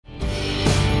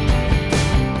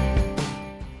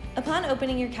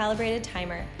opening your calibrated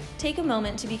timer, take a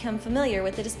moment to become familiar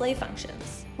with the display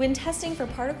functions. When testing for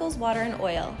particles, water, and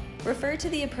oil, refer to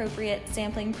the appropriate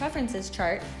sampling preferences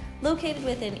chart located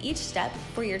within each step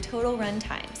for your total run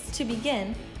times. To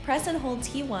begin, press and hold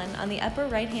T1 on the upper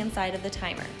right-hand side of the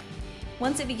timer.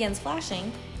 Once it begins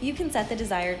flashing, you can set the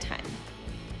desired time.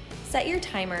 Set your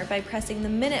timer by pressing the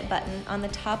minute button on the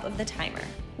top of the timer.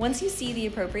 Once you see the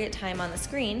appropriate time on the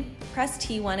screen, press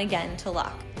T1 again to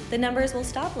lock. The numbers will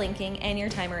stop blinking and your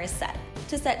timer is set.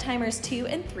 To set timers 2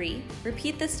 and 3,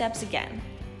 repeat the steps again.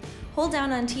 Hold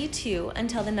down on T2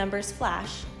 until the numbers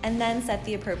flash and then set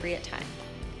the appropriate time.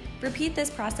 Repeat this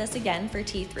process again for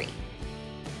T3.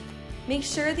 Make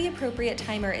sure the appropriate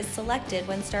timer is selected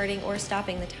when starting or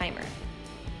stopping the timer.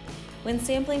 When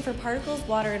sampling for particles,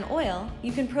 water, and oil,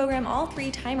 you can program all 3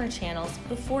 timer channels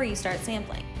before you start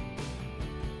sampling.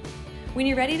 When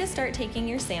you're ready to start taking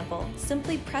your sample,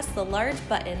 simply press the large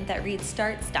button that reads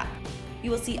Start Stop.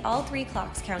 You will see all 3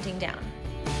 clocks counting down.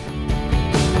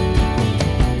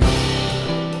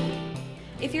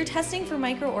 If you're testing for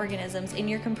microorganisms in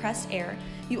your compressed air,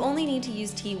 you only need to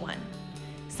use T1.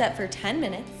 Set for 10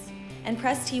 minutes and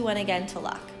press T1 again to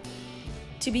lock.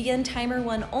 To begin timer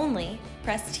 1 only,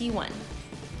 press T1.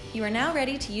 You are now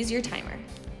ready to use your timer.